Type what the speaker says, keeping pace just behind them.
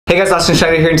Hey guys, Austin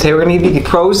Schneider here, and today we're going to give you the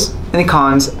pros and the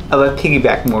cons of a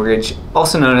piggyback mortgage,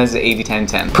 also known as the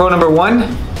 80-10-10. Pro number one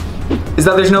is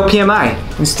that there's no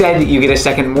PMI. Instead, you get a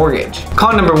second mortgage.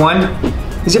 Con number one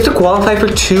is you have to qualify for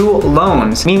 2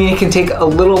 loans, meaning it can take a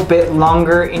little bit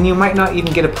longer and you might not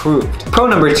even get approved. Pro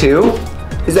number 2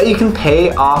 is that you can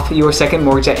pay off your second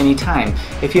mortgage at any time.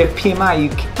 If you have PMI, you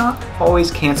cannot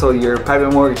always cancel your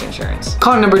private mortgage insurance.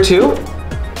 Con number 2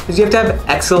 is you have to have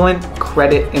excellent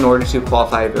credit in order to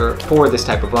qualify for this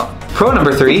type of loan. Pro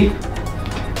number 3 is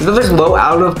that there's low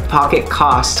out-of-pocket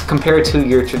costs compared to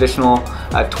your traditional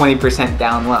 20%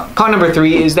 down loan. Con number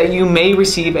 3 is that you may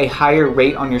receive a higher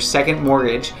rate on your second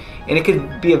mortgage, and it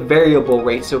could be a variable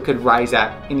rate, so it could rise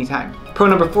at any time. Pro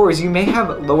number 4 is you may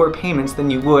have lower payments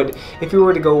than you would if you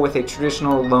were to go with a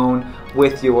traditional loan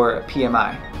with your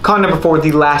PMI. Con number 4,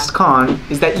 the last con,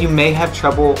 is that you may have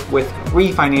trouble with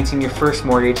refinancing your first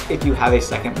mortgage if you have a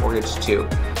second mortgage too.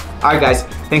 Alright guys,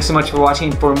 thanks so much for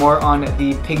watching. For more on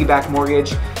the Piggyback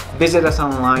mortgage, visit us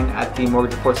online at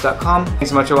themortgagereports.com. Thanks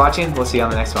so much for watching. We'll see you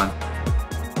on the next one.